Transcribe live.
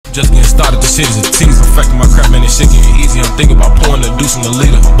Just getting started, this shit is a tease. I'm affecting my crap, man, this shit getting easy. I'm thinking about pouring the deuce in the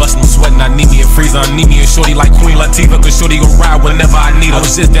leader. Busting, sweating, I need me a freezer. I need me a shorty like Queen Latifah, cause shorty gon' ride whenever I need her. I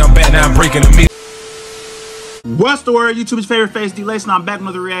was just down bad, now I'm breaking the meter. What's the word? YouTube's favorite face, DLace, and I'm back with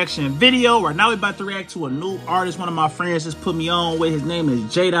another reaction video. Right now we're about to react to a new artist one of my friends just put me on with. His name is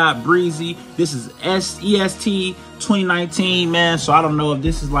Jdot Breezy. This is EST 2019, man. So I don't know if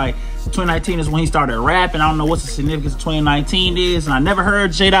this is like 2019 is when he started rapping. I don't know what's the significance of 2019 is. And I never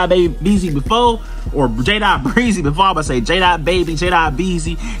heard Jdot Breezy before, or Jdot Breezy before. I'm about to say Jdot Baby, Jdot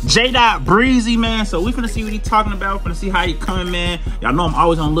Breezy, Jdot Breezy, man. So we finna see what he talking about. Finna see how he coming, man. Y'all know I'm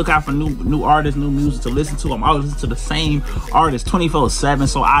always on the lookout for new artists, new music to listen to. I'm always listening to the same artist 24/7.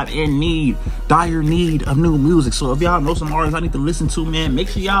 So I'm in dire need of new music. So if y'all know some artists I need to listen to, man, make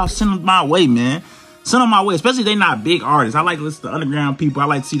sure y'all send them my way, man. Send them my way, especially if they not big artists. I like to listen to underground people. I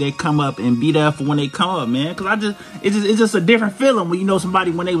like to see they come up and be there for when they come up, man. Cause it's just a different feeling when you know somebody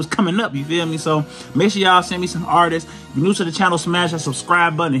when they was coming up. You feel me? So make sure y'all send me some artists. If you're new to the channel, smash that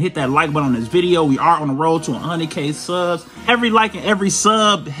subscribe button and hit that like button on this video. We are on the road to 100K subs. Every like and every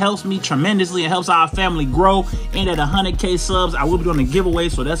sub helps me tremendously. It helps our family grow. And at 100K subs, I will be doing a giveaway,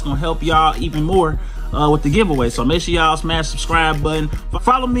 so that's gonna help y'all even more with the giveaway. So make sure y'all smash the subscribe button.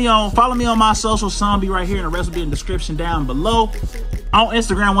 Follow me on my socials. Some be right here, and the rest will be in the description down below. On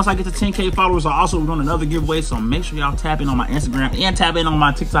Instagram, once I get to 10K followers, I'll also be doing another giveaway. So make sure y'all tap in on my Instagram and tap in on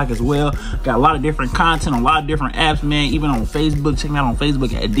my TikTok as well. Got a lot of different content on a lot of different apps, man. Even on Facebook. Check me out on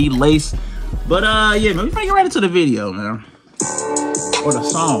Facebook at DLace. But yeah, man, we finna get right into the video, man. Or the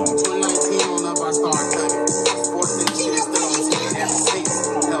song.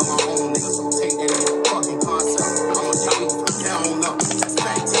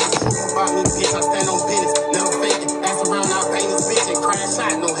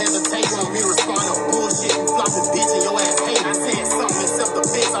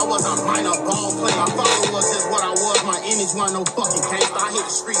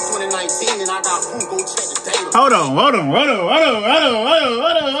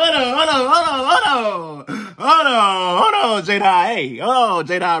 Hold on, Jdot. Hey,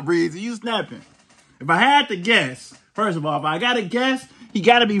 Jdot Breezy, you snapping. If I had to guess, first of all, if I gotta guess, he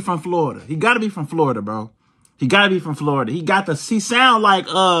gotta be from Florida. He gotta be from Florida, bro. He gotta be from Florida. He sound like,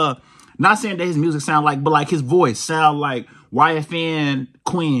 not saying that his music sound like, but like his voice sound like YFN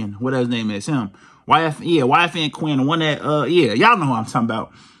Quinn, whatever his name is, him. YFN Quinn, the one that, yeah, y'all know who I'm talking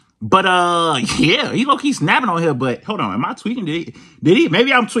about. But, yeah, he low-key snapping on here, but hold on, am I tweaking? Did he?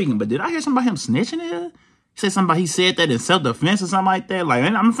 Maybe I'm tweaking, but did I hear something about him snitching here? He said something about he said that in self-defense or something like that. Like,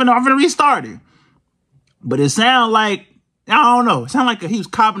 I'm finna restart it. But it sound like, I don't know, it sound like he was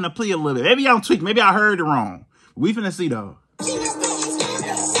copping the plea a little bit. Maybe I'm tweaking, maybe I heard it wrong. We finna see, though.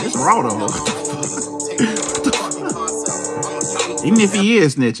 It's raw, though. Even if he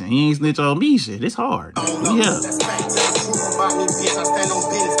is snitching, he ain't snitch on me, shit. It's hard. Yeah.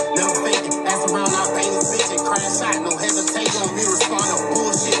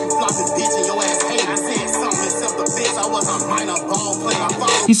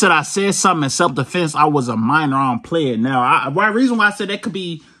 He said, I said something in self-defense. I was a minor, I don't play it. Now, the reason why I said that could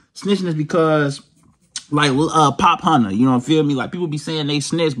be snitching is because, like, Pop Hunter, you know, feel me? Like, people be saying they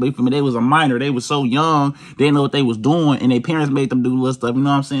snitched, but for me, they was a minor. They was so young, they didn't know what they was doing, and their parents made them do little stuff, you know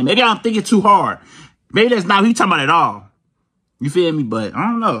what I'm saying? Maybe I'm thinking too hard. Maybe that's not what he talking about at all. You feel me? But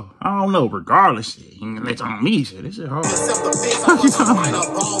I don't know. Regardless, shit. He ain't let on me, shit. This shit hard.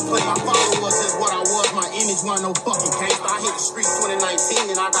 No fucking gangster. I hit the street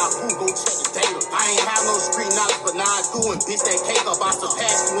 2019 and I got food, go check the data. I ain't have no street knowledge, but now I do and bitch that cake up. I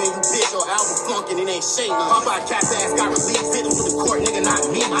surpassed you and you bitch your album flunking, it ain't shaking. Popeye Cat's ass got released, fitting for the court, nigga, not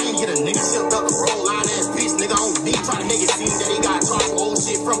me. I ain't get a nigga shipped up the roll line ass bitch, nigga on me. Try to make it seem that he got charged for old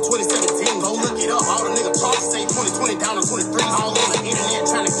shit from 2017. Go look it up, all the nigga talk say 2020 down to 23. All on the internet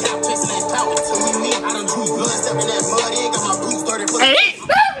trying to cap chasing that clout until we meet. I done drew blood, stepping that mud, ain't got my boots dirty for the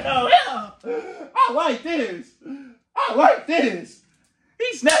I like this. I like this.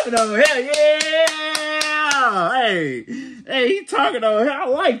 He's snapping over here. Yeah. Hey, he talking over here. I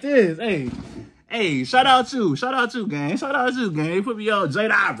like this. Hey, shout out you, gang. He put me on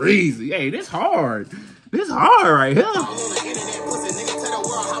Jdot Breezy. Hey, this hard. This hard right here.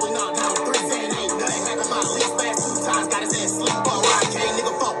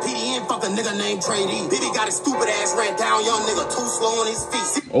 Nigga named Trady. Baby got his stupid ass ran down. Young nigga too slow on his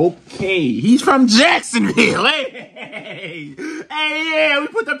feet. Okay, he's from Jacksonville. Hey, yeah, we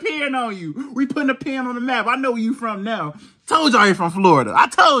put the pin on you. We putting the pin on the map. I know where you from now. Told y'all he's from Florida. I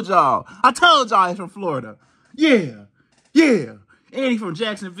told y'all he's from Florida. Yeah. And he from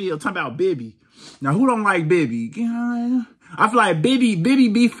Jacksonville. Talking about Bibby. Now, who don't like Bibby? I feel like Bibby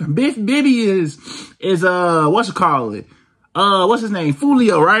is what's it called? What's his name?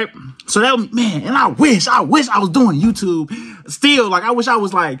 Fulio, right? So that, man, and I wish I was doing YouTube still. Like, I wish I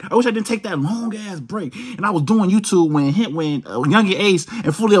didn't take that long ass break. And I was doing YouTube when Young Ace and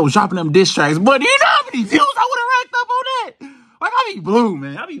Fulio was dropping them diss tracks. But you know how many views I would have racked up on that? Like, I be blue,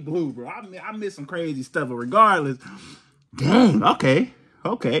 man. I be blue, bro. I miss some crazy stuff, but regardless, dang, okay.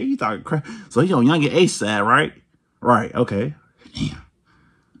 You talking crap. So you on Young Ace side, right? Right, okay. Damn.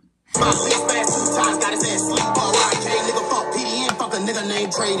 Nigga named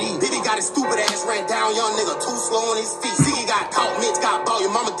Dre D. Baby got his stupid ass ran down, young nigga too slow on his feet. Ziggy got caught, Mitch got bought,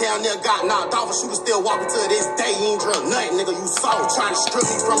 your mama down there got knocked off. A shooter still walking to this day, he ain't drunk nothing, nigga, you saw. Trying to strip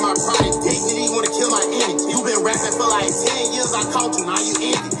me from my pride and dignity, wanna kill my image. You been rapping for like 10 years, I caught you, now you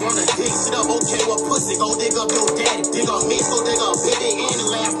empty. Wanna dig shit up, okay, well pussy, go dig up your daddy. Dig up me, go dig up Big and the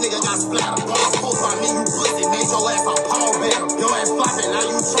last nigga got splattered. Boss post by me, you pussy, made your ass a Paul Bear. Your ass flopping, now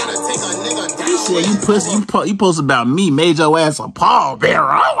you trying to take a nigga down. You said you pussy, you posted about me, made your ass a Paul Bear.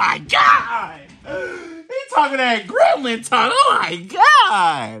 Oh my God! He talking that gremlin talk. Oh my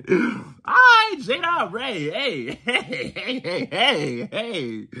God! Alright, Jdot Ray.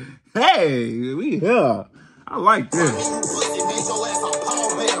 Hey, we here. I like this.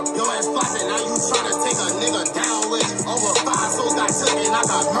 Over 5 souls got took and I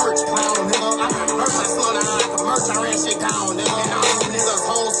got merch, clown, nigga. I got merch, I slung down like a merch, I ran shit down, nigga. And all you niggas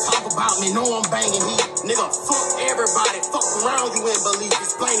hoes talk about me, know I'm banging heat. Nigga, fuck everybody, fuck around you and believe.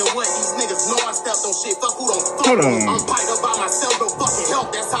 Explaining what these niggas know I stepped on shit, fuck who don't fuck me. I'm fighting about myself, don't fucking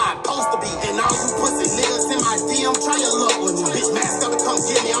help, that's how I'm supposed to be. And all you pussy niggas in my DM, try your luck with me. Bitch, mask up and come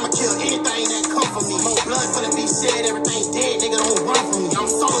get me, I'ma kill anything that come for me. More blood finna be shed, everything dead, nigga, don't run from me. I'm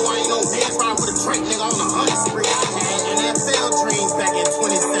solo, I ain't no man's rhyme with a Drake, nigga, on the hunt spree. I had NFL dreams back in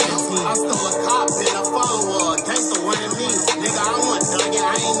 2017. I stole a cop and a follower, a gangster wanted me. Nigga, I want thuggin',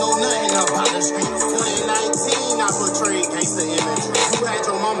 I ain't know nothing about the streets. 2019, I portrayed gangster imagery. You had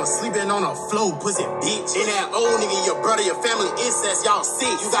your mama sleeping on a floor, pussy bitch. And that old nigga, your brother, your family incest, y'all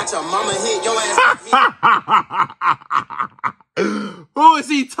sick. You got your mama hit, your ass hit. Who is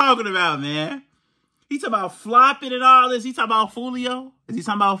he talking about, man? He talking about flopping and all this. He talking about Fulio? Is he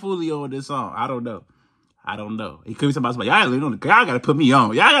talking about Fulio in this song? I don't know. He could be talking about somebody. Y'all gotta put me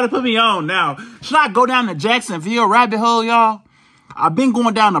on. Y'all gotta put me on now. Should I go down to Jacksonville rabbit hole, y'all? I've been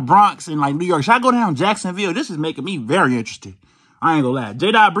going down to Bronx and like New York. Should I go down to Jacksonville? This is making me very interested. I ain't gonna lie.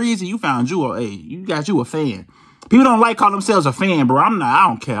 Jdot Breezy, you got you a fan. People don't like calling themselves a fan, bro. I'm not. I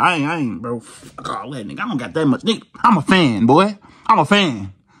don't care. I ain't, bro. Fuck all that, nigga. I don't got that much, nigga. I'm a fan, boy. I'm a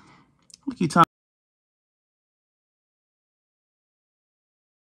fan. Look, you talking.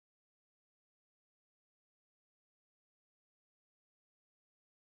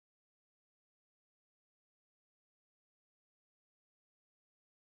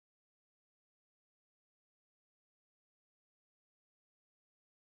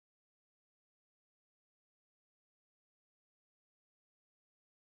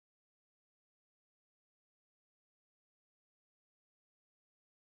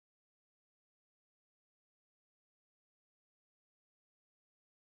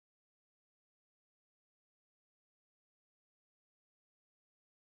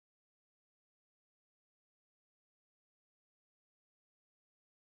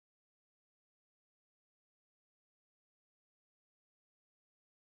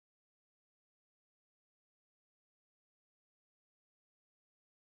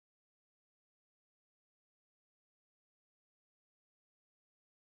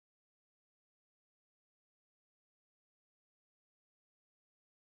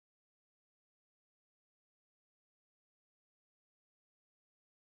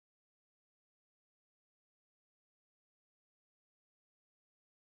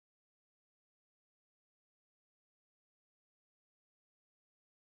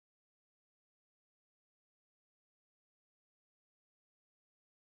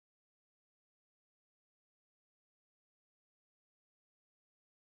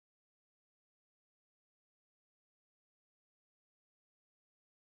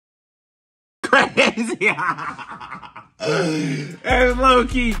 Crazy. That's low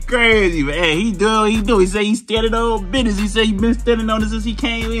key crazy, man. Hey, he do. He say he's standing on business. He say he been standing on this since he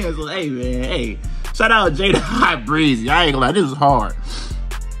came in. So hey, man, hey, shout out Jdot Breezy. I ain't gonna lie, this is hard.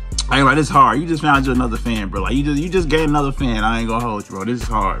 I ain't gonna lie, this is hard. You just found you another fan, bro. Like you just gained another fan. I ain't gonna hold you, bro. This is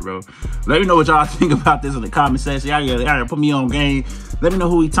hard, bro. Let me know what y'all think about this in the comment section. Y'all gotta put me on game. Let me know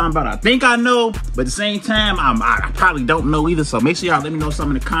who he talking about. I think I know, but at the same time, I probably don't know either. So make sure y'all let me know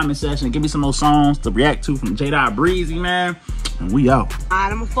something in the comment section and give me some more songs to react to from Jdot Breezy, man. and we out.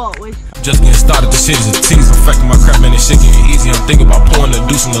 Alright, I'ma fuck with you. Just getting started, this shit is a tease. I'm affecting my crap, man, this shit getting easy. I'm thinking about pouring the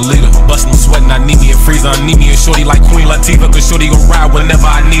deuce in the leader. Busting, sweating, I need me a freezer. I need me a shorty like Queen Latifah, cause shorty gon' ride whenever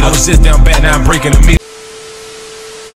I need her. I was just down bad, now I'm breaking the meter.